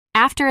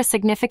After a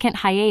significant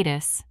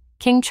hiatus,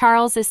 King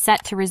Charles is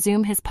set to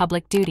resume his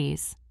public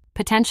duties,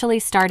 potentially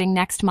starting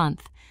next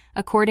month,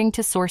 according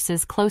to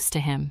sources close to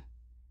him.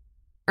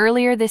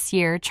 Earlier this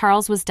year,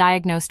 Charles was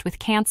diagnosed with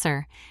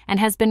cancer and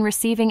has been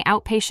receiving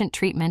outpatient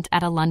treatment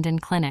at a London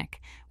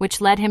clinic, which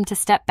led him to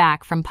step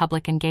back from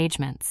public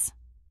engagements.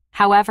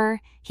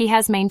 However, he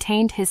has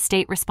maintained his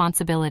state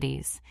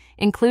responsibilities,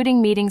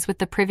 including meetings with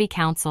the Privy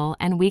Council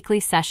and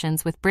weekly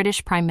sessions with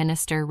British Prime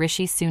Minister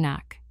Rishi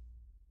Sunak.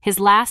 His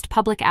last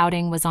public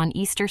outing was on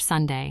Easter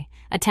Sunday,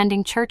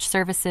 attending church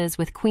services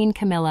with Queen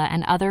Camilla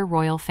and other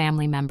royal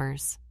family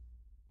members.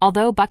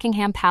 Although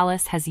Buckingham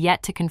Palace has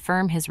yet to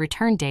confirm his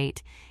return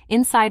date,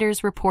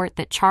 insiders report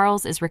that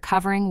Charles is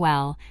recovering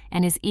well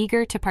and is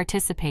eager to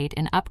participate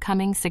in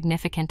upcoming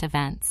significant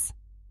events.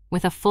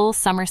 With a full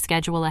summer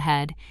schedule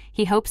ahead,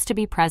 he hopes to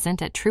be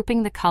present at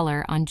Trooping the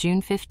Colour on June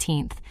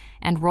 15th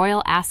and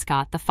Royal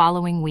Ascot the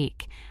following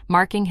week,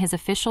 marking his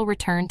official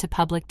return to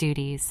public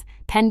duties,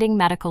 pending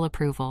medical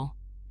approval.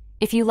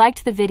 If you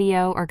liked the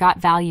video or got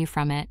value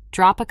from it,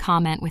 drop a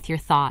comment with your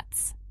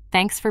thoughts.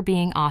 Thanks for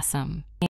being awesome.